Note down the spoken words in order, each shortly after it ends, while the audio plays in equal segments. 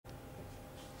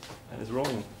And it's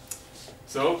rolling.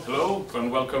 So, hello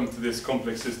and welcome to this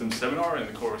Complex Systems seminar in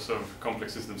the course of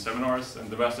Complex Systems Seminars and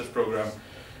the Master's Program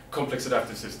Complex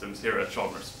Adaptive Systems here at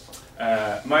Chalmers.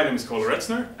 My name is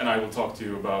Retzner and I will talk to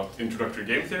you about introductory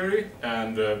game theory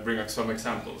and bring up some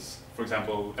examples. For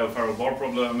example, El-Faro bar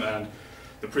problem and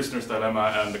the prisoner's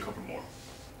dilemma and the copper more.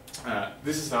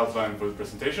 This is the outline for the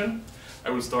presentation. I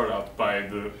will start out by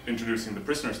introducing the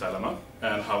prisoner's dilemma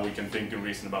and how we can think and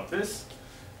reason about this.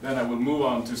 Then I will move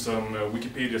on to some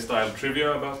Wikipedia-style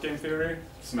trivia about game theory,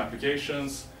 some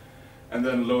applications, and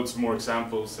then loads more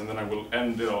examples, and then I will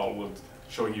end it all with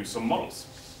showing you some models.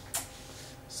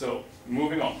 So,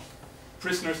 moving on.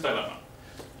 Prisoner's dilemma.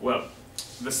 Well,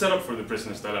 the setup for the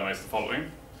prisoner's dilemma is the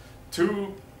following.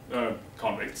 Two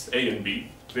convicts, A and B,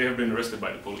 they have been arrested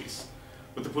by the police.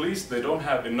 But the police, they don't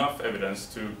have enough evidence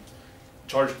to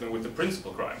charge them with the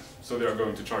principal crime, so they are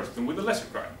going to charge them with a lesser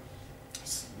crime,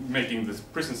 making the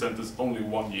prison sentence only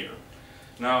 1 year.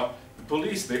 Now, the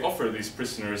police, they offer these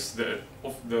prisoners the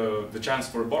chance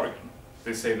for a bargain.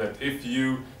 They say that if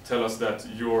you tell us that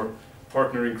your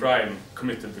partner in crime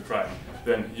committed the crime,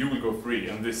 then you will go free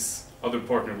and this other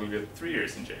partner will get 3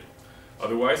 years in jail.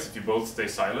 Otherwise, if you both stay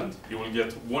silent, you will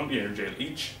get 1 year in jail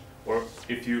each, or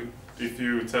if you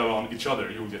tell on each other,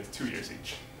 you will get 2 years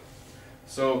each.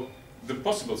 So, the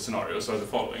possible scenarios are the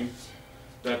following,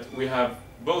 that we have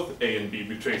both A and B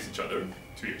betrays each other,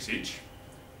 2 years each.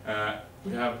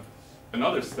 We have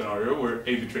another scenario where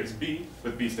A betrays B,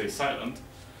 but B stays silent.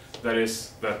 That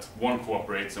is, that one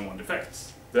cooperates and one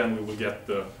defects. Then we will get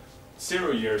the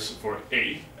 0 years for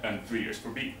A and 3 years for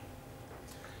B.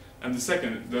 And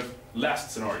the last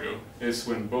scenario is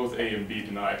when both A and B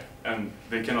deny, and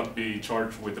they cannot be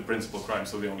charged with the principal crime,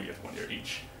 so they only get 1 year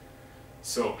each.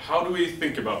 So how do we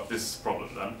think about this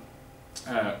problem then?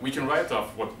 We can write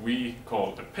off what we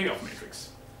call a payoff matrix.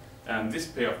 And this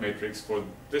payoff matrix for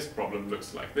this problem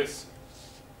looks like this.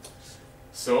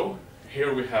 So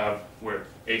here we have where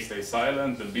A stays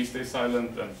silent and B stays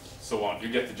silent and so on. You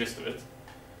get the gist of it.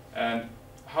 And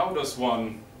how does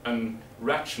a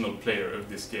rational player of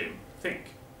this game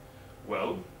think?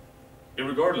 Well,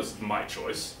 regardless of my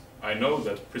choice, I know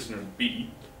that prisoner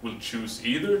B will choose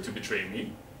either to betray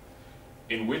me,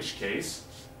 in which case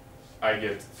I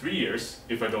get 3 years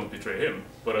if I don't betray him,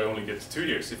 but I only get 2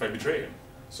 years if I betray him.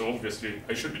 So obviously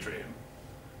I should betray him.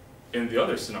 In the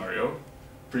other scenario,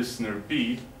 prisoner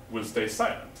B will stay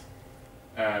silent.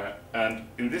 And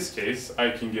in this case, I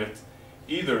can get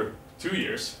either 2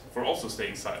 years for also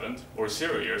staying silent, or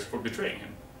 0 years for betraying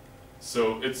him.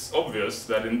 So it's obvious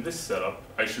that in this setup,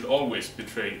 I should always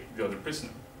betray the other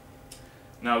prisoner.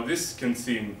 Now this can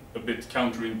seem a bit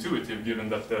counterintuitive, given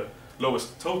that the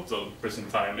lowest total prison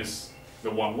time is the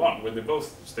 1-1, where they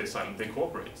both stay silent, they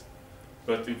cooperate.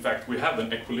 But in fact, we have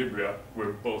an equilibria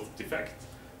where both defect.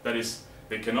 That is,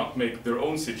 they cannot make their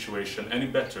own situation any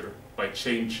better by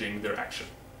changing their action.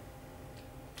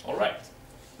 All right,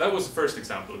 that was the first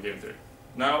example of game theory.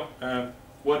 Now,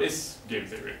 what is game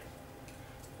theory?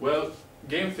 Well,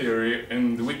 game theory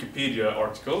in the Wikipedia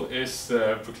article is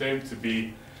proclaimed to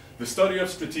be the study of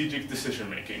strategic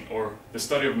decision-making, or the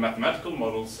study of mathematical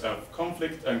models of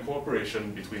conflict and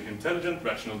cooperation between intelligent,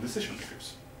 rational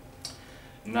decision-makers.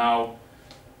 Now,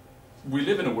 we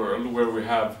live in a world where we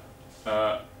have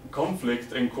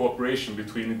conflict and cooperation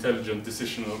between intelligent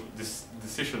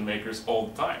decision-makers all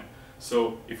the time.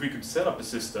 So, if we could set up a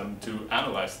system to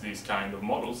analyze these kind of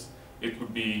models, it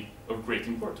would be of great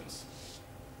importance.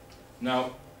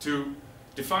 Now, to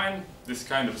define this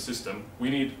kind of a system, we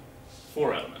need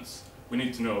 4 elements. We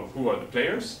need to know who are the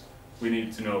players, we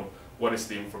need to know what is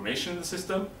the information in the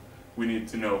system, we need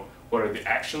to know what are the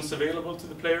actions available to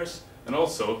the players, and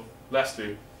also,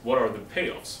 lastly, what are the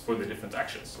payoffs for the different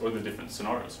actions, or the different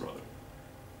scenarios rather.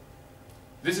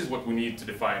 This is what we need to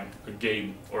define a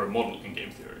game or a model in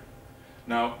game theory.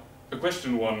 Now, a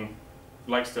question one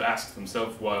likes to ask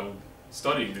themselves while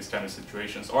studying these kind of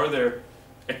situations, are there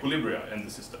equilibria in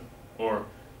the system? Or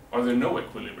are there no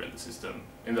equilibria in the system?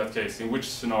 In that case, in which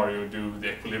scenario do the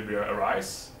equilibria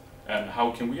arise, and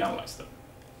how can we analyze them?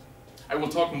 I will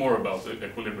talk more about the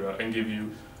equilibria and give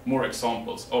you more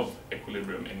examples of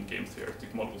equilibrium in game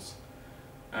theoretic models.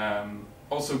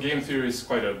 Also, game theory is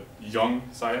quite a young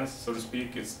science, so to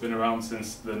speak. It's been around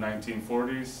since the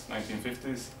 1940s,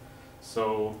 1950s,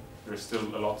 so there's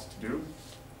still a lot to do.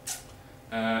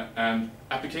 And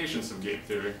applications of game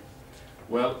theory.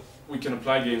 Well, we can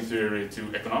apply game theory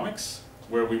to economics,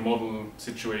 where we model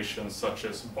situations such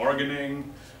as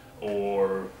bargaining,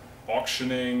 or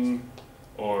auctioning,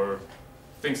 or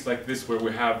things like this where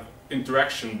we have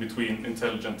interaction between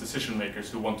intelligent decision makers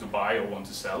who want to buy or want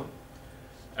to sell.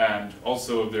 And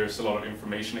also there's a lot of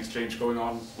information exchange going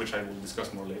on, which I will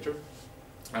discuss more later.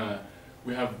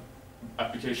 We have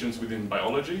applications within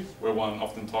biology, where one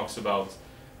often talks about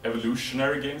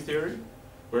evolutionary game theory,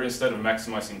 where instead of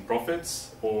maximizing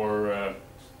profits or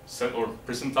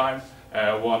prison time,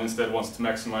 one instead wants to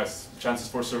maximize chances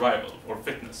for survival or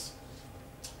fitness.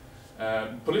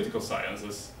 Political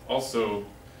sciences also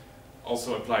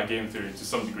apply game theory to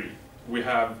some degree. We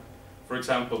have, for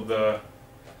example, the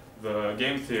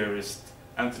game theorist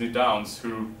Anthony Downs,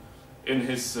 who in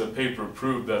his paper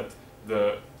proved that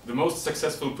the most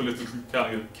successful political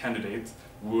candidate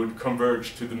would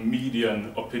converge to the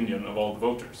median opinion of all the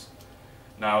voters.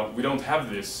 Now, we don't have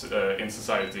this in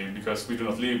society because we do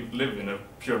not live in a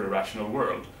purely rational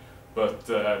world, but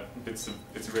it's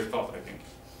a great thought, I think.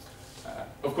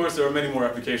 Of course, there are many more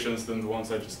applications than the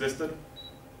ones I just listed.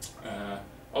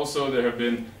 Also, there have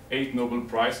been 8 Nobel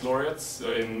Prize laureates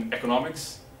in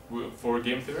economics for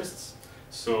game theorists.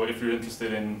 So if you're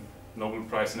interested in Nobel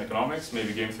Prize in economics,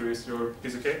 maybe game theory is your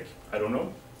piece of cake, I don't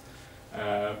know.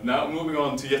 Now moving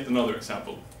on to yet another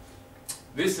example.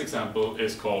 This example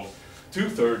is called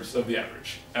 2/3 of the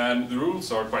average, and the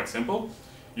rules are quite simple.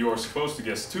 You are supposed to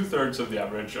guess 2/3 of the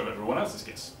average of everyone else's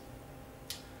guess.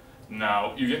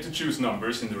 Now, you get to choose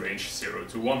numbers in the range 0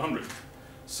 to 100.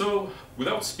 So,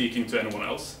 without speaking to anyone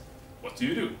else, what do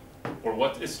you do? Or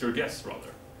what is your guess,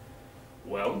 rather?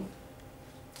 Well,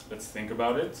 let's think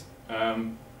about it.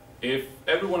 If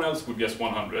everyone else would guess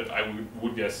 100, I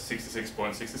would guess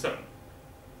 66.67.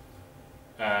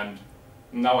 And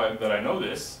now that I know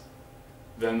this,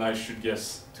 then I should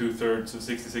guess 2/3 of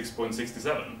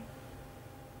 66.67.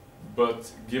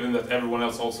 But given that everyone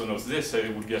else also knows this, I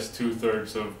would guess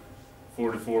 2/3 of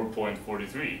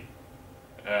 44.43.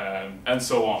 And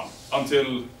so on,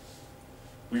 until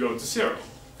we go to 0,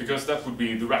 because that would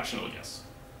be the rational guess.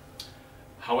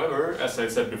 However, as I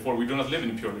said before, we do not live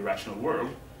in a purely rational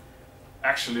world.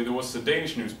 Actually, there was a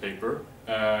Danish newspaper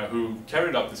who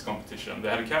carried out this competition. They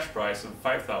had a cash prize of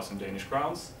 5,000 Danish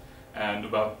crowns and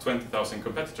about 20,000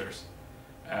 competitors.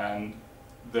 And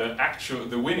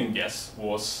the winning guess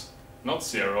was not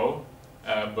 0,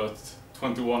 but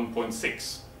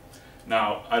 21.6.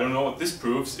 Now, I don't know what this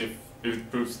proves, if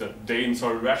it proves that Danes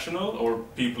are irrational or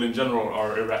people in general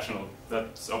are irrational.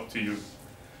 That's up to you.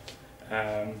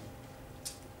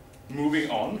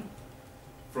 Moving on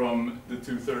from the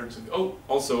 2/3 of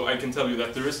also I can tell you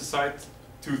that there is a site,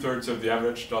 2/3 of the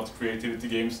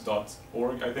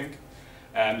average.creativitygames.org, I think,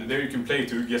 and there you can play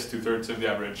to guess 2/3 of the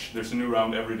average. There's a new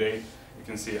round every day. You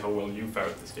can see how well you fare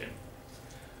at this game.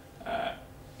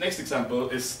 Next example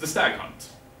is the stag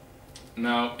hunt.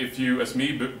 Now, if you, as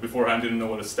me beforehand, didn't know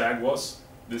what a stag was,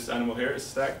 this animal here is a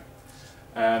stag.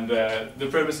 And the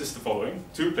premise is the following.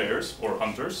 2 players, or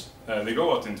hunters, they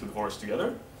go out into the forest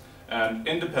together, and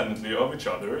independently of each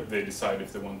other, they decide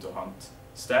if they want to hunt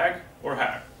stag or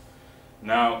hare.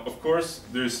 Now, of course,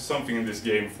 there's something in this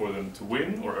game for them to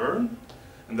win or earn,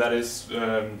 and that is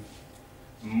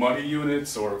money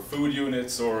units or food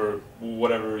units or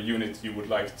whatever unit you would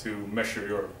like to measure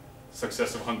your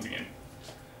success of hunting in.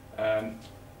 And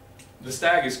the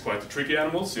stag is quite a tricky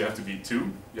animal, so you have to be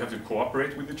 2. You have to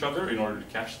cooperate with each other in order to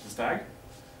catch the stag.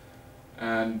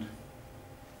 And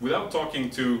without talking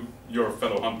to your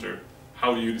fellow hunter,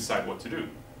 how do you decide what to do?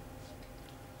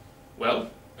 Well,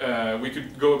 we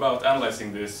could go about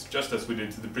analyzing this just as we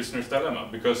did to the prisoner's dilemma,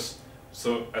 because,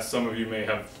 so as some of you may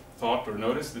have thought or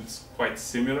noticed, it's quite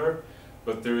similar,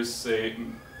 but there is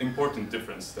an important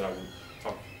difference that I will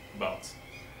talk about.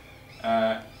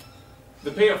 The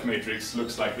payoff matrix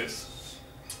looks like this,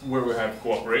 where we have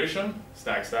cooperation,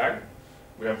 stag-stag,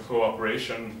 we have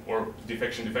cooperation or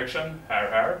defection-defection,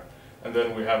 hare-hare, and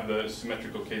then we have the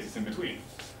symmetrical cases in between.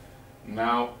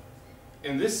 Now,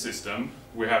 in this system,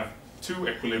 we have 2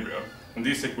 equilibria, and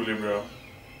these equilibria,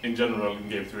 in general in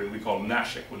game theory, we call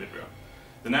Nash equilibria.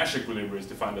 The Nash equilibria is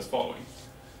defined as following.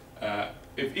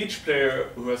 If each player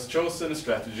who has chosen a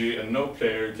strategy and no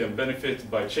player can benefit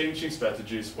by changing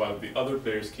strategies while the other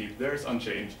players keep theirs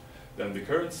unchanged, then the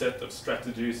current set of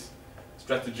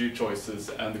strategy choices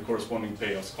and the corresponding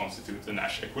payoffs constitute the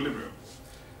Nash equilibrium.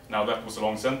 Now that was a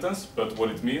long sentence, but what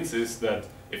it means is that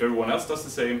if everyone else does the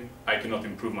same, I cannot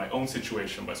improve my own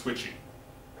situation by switching.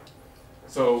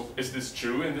 So, is this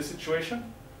true in this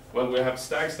situation? Well, we have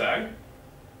stag-stag.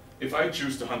 If I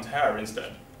choose to hunt hare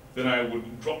instead, then I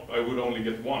would only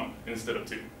get 1 instead of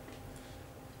 2.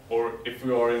 Or if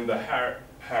we are in the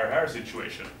hare-hare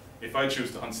situation, if I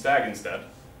choose to hunt stag instead,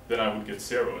 then I would get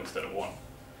 0 instead of 1.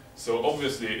 So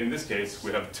obviously, in this case,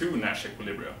 we have 2 Nash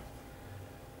equilibria.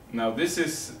 Now this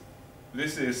is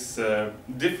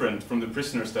different from the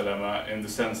prisoner's dilemma in the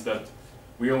sense that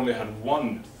we only had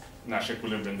one Nash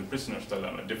equilibrium, the prisoner's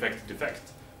dilemma, defect, defect,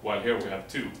 while here we have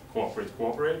two, cooperate,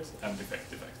 cooperate, and defect,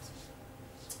 defect.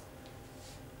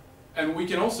 And we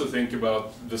can also think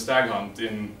about the stag hunt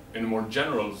in a more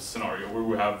general scenario where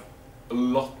we have a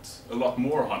lot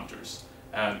more hunters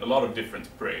and a lot of different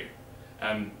prey.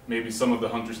 And maybe some of the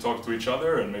hunters talk to each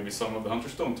other and maybe some of the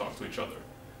hunters don't talk to each other.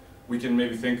 We can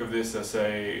maybe think of this as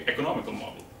an economical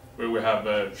model where we have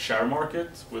a share market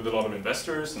with a lot of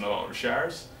investors and a lot of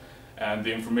shares, and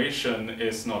the information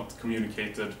is not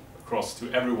communicated across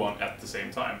to everyone at the same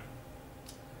time.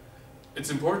 It's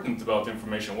important about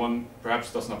information. One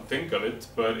perhaps does not think of it,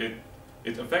 but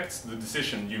it affects the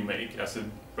decision you make as a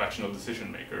rational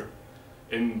decision maker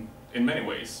in many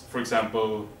ways. For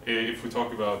example, if we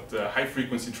talk about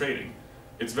high-frequency trading,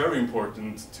 it's very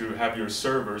important to have your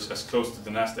servers as close to the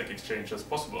Nasdaq exchange as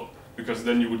possible, because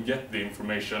then you would get the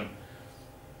information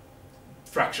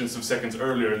fractions of seconds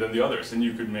earlier than the others, and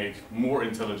you could make more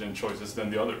intelligent choices than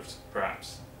the others,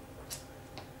 perhaps.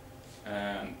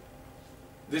 And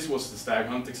this was the stag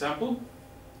hunt example.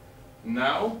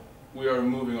 Now we are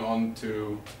moving on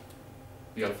to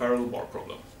the Alfarrell bar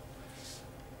problem.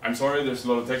 I'm sorry, there's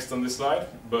a lot of text on this slide,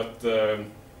 but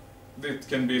it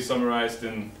can be summarized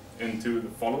into the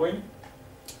following.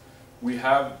 We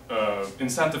have, in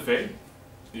Santa Fe,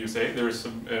 USA, there is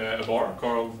a bar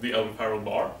called the Alfarrell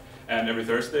Bar, and every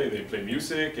Thursday they play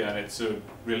music, and it's a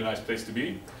really nice place to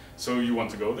be. So you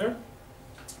want to go there,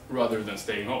 rather than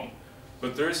staying home.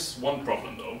 But there is one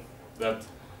problem though, that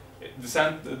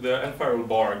the Alfarrell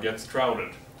Bar gets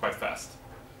crowded quite fast.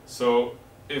 So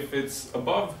if it's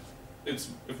above,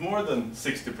 if more than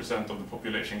 60% of the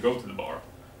population go to the bar,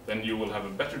 then you will have a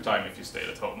better time if you stayed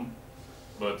at home.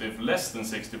 But if less than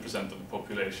 60% of the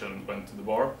population went to the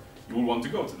bar, you will want to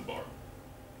go to the bar.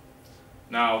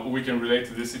 Now, we can relate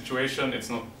to this situation. It's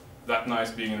not that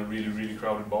nice being in a really, really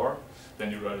crowded bar. Then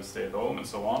you'd rather stay at home and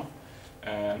so on.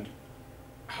 And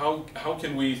how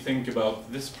can we think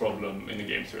about this problem in a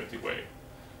game theoretic way?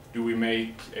 Do we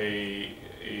make a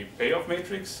payoff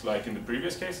matrix like in the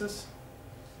previous cases?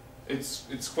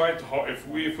 It's quite hard. If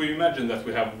we imagine that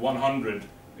we have 100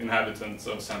 inhabitants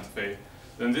of Santa Fe,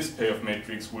 then this payoff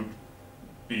matrix would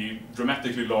be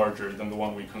dramatically larger than the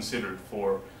one we considered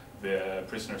for the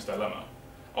prisoner's dilemma.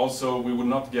 Also, we would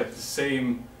not get the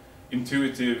same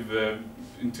intuitive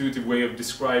way of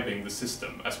describing the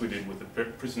system as we did with the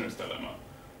prisoner's dilemma.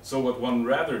 So what one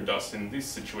rather does in this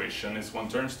situation is one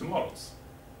turns to models.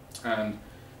 And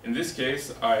in this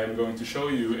case, I am going to show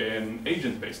you an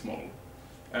agent-based model.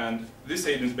 And this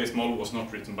agent-based model was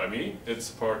not written by me. It's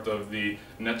part of the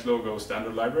NetLogo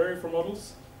standard library for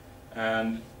models.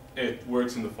 And it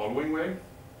works in the following way.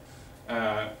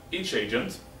 Each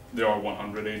agent, there are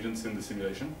 100 agents in the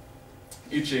simulation,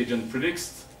 each agent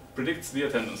predicts the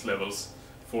attendance levels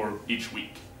for each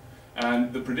week.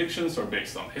 And the predictions are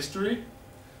based on history,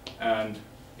 and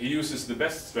he uses the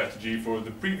best strategy for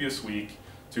the previous week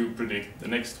to predict the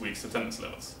next week's attendance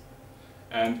levels.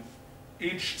 And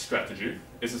each strategy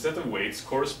is a set of weights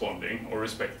corresponding or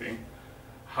respecting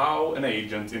how an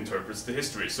agent interprets the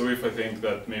history. So if I think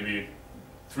that maybe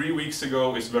 3 weeks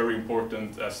ago is very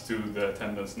important as to the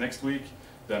attendance next week,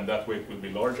 then that weight will be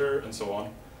larger, and so on.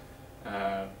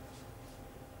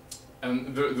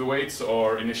 And the weights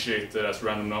are initiated as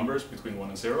random numbers between 1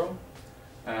 and 0.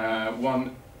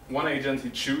 One agent, he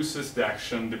chooses the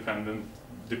action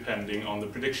depending on the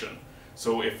prediction.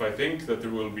 So if I think that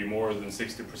there will be more than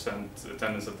 60%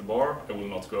 attendance at the bar, I will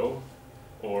not go.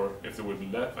 Or if there will be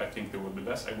less, I think there will be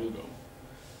less, I will go.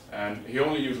 And he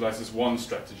only utilizes one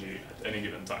strategy at any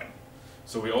given time.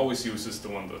 So he always uses the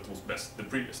one that was best the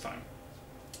previous time.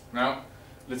 Now,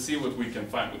 let's see what we can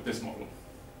find with this model.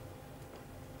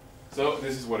 So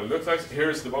this is what it looks like. Here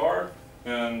is the bar,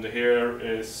 and here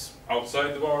is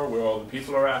outside the bar where all the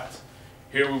people are at.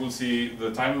 Here we will see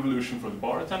the time evolution for the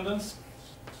bar attendance.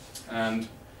 And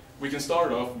we can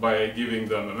start off by giving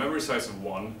them a memory size of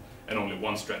 1 and only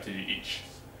one strategy each.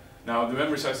 Now, the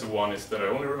memory size of 1 is that I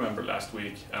only remember last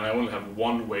week, and I only have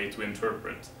one way to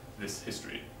interpret this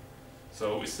history.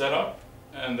 So we set up,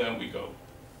 and then we go.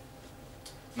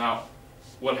 Now,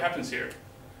 what happens here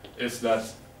is that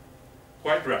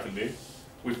quite rapidly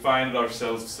we find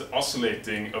ourselves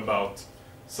oscillating about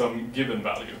some given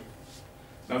value.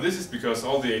 Now, this is because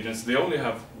all the agents, they only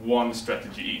have one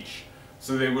strategy each.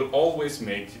 So they will always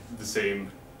make the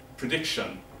same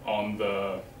prediction on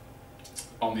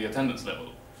the attendance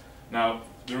level. Now,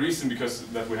 the reason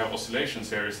that we have oscillations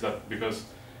here is that because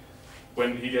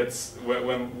when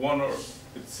one, or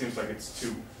it seems like it's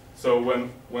 2. So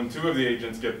when 2 of the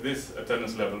agents get this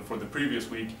attendance level for the previous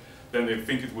week, then they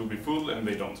think it will be full and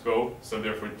they don't go, so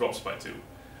therefore it drops by 2.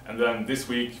 And then this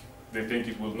week they think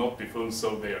it will not be full,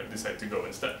 so they decide to go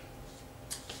instead.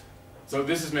 So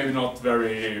this is maybe not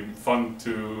very fun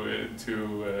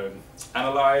to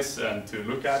analyze and to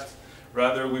look at.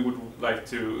 Rather, we would like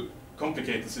to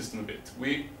complicate the system a bit.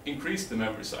 We increase the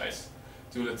memory size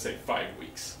to, let's say, 5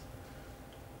 weeks.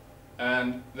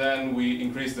 And then we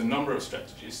increase the number of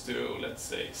strategies to, let's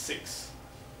say, 6.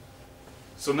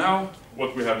 So now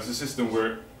what we have is a system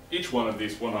where each one of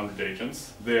these 100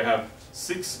 agents, they have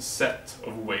 6 set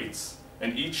of weights,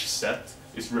 and each set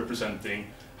is representing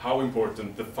how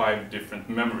important the 5 different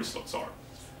memory slots are.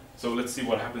 So let's see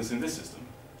what happens in this system.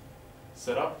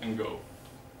 Set up and go.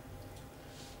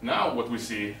 Now what we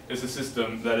see is a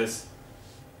system that is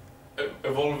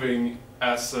evolving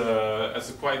as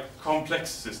a quite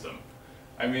complex system.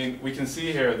 I mean, we can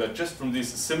see here that just from this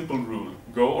simple rule,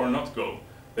 go or not go,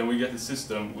 then we get a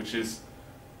system which is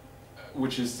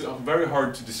very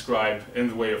hard to describe in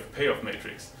the way of payoff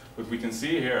matrix. But we can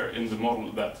see here in the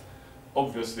model that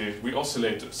obviously we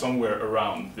oscillate somewhere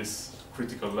around this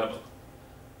critical level.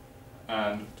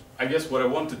 And I guess what I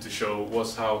wanted to show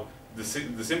was how the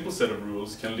simple set of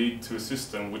rules can lead to a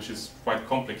system which is quite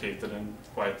complicated and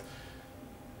quite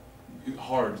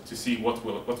hard to see what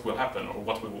will happen or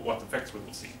what effects we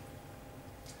will see.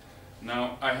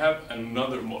 Now I have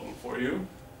another model for you,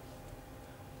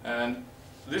 and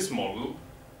this model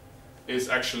is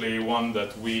actually one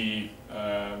that we,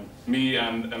 me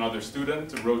and another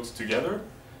student, wrote together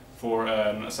for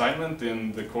an assignment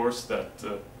in the course that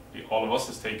all of us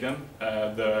has taken.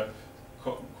 The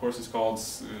course is called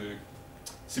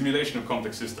Simulation of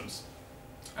Complex Systems.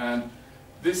 And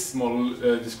this model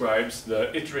describes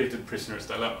the iterated prisoner's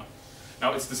dilemma.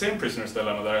 Now it's the same prisoner's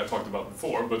dilemma that I talked about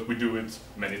before, but we do it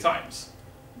many times,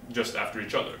 just after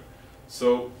each other.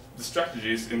 So the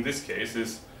strategies in this case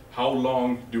is, how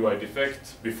long do I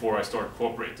defect before I start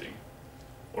cooperating?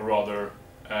 Or rather,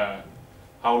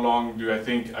 how long do I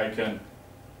think I can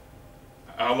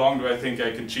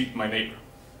cheat my neighbor?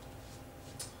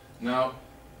 Now,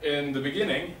 in the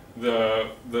beginning,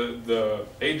 the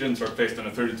agents are placed on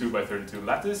a 32 by 32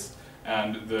 lattice,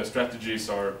 and the strategies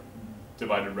are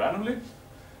divided randomly.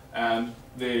 And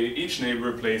each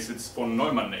neighbor plays its von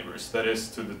Neumann neighbors, that is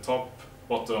to the top,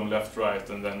 bottom, left, right,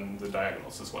 and then the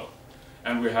diagonals as well.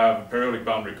 And we have periodic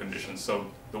boundary conditions, so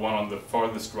the one on the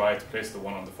farthest right plays the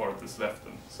one on the farthest left,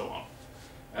 and so on.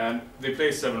 And they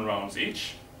play 7 rounds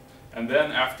each, and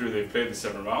then after they play the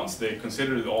 7 rounds, they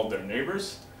consider all their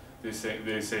neighbors. They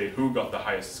say who got the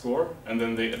highest score, and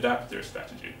then they adapt their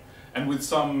strategy. And with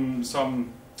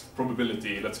some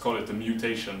probability, let's call it a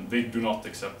mutation, they do not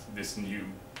accept this new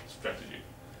strategy.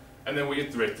 And then we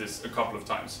iterate this a couple of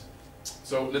times.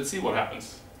 So let's see what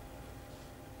happens.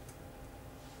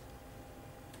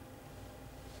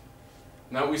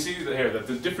 Now we see here that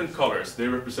the different colors, they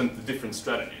represent the different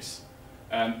strategies.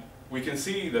 And we can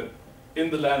see that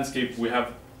in the landscape we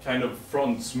have kind of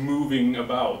fronts moving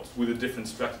about with the different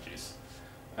strategies.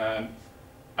 And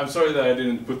I'm sorry that I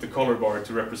didn't put the color bar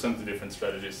to represent the different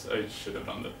strategies. I should have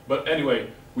done that. But anyway,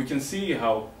 we can see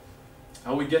how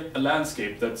we get a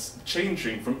landscape that's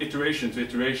changing from iteration to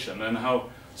iteration, and how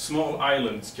small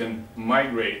islands can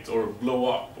migrate or blow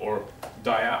up or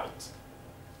die out.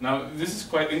 Now, this is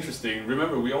quite interesting.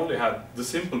 Remember, we only had the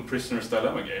simple prisoner's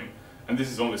dilemma game, and this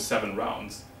is only 7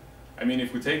 rounds. I mean,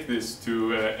 if we take this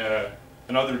to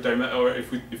another dimension, or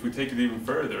if we take it even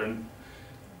further and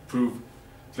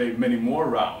play many more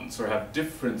rounds or have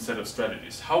different set of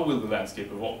strategies, how will the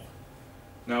landscape evolve?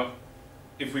 Now,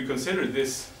 if we consider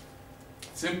this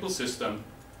simple system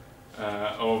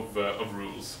of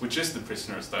rules, which is the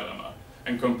prisoner's dilemma,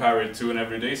 and compare it to an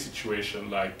everyday situation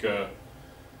like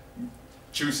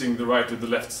choosing the right or the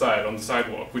left side on the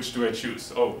sidewalk, which do I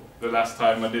choose? Oh, the last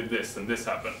time I did this and this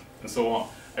happened, and so on.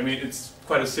 I mean, it's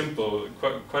quite a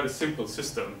simple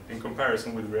system in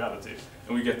comparison with reality,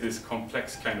 and we get this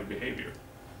complex kind of behavior.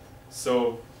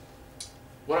 So,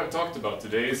 what I've talked about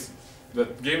today is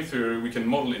that game theory, we can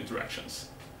model interactions.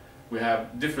 We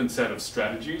have different set of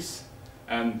strategies,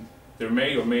 and there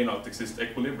may or may not exist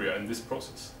equilibria in this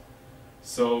process.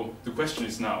 So, the question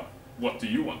is now, what do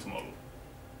you want to model?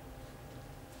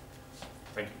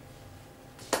 Thank you.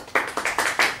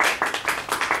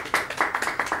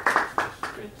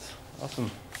 Great.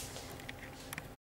 Awesome.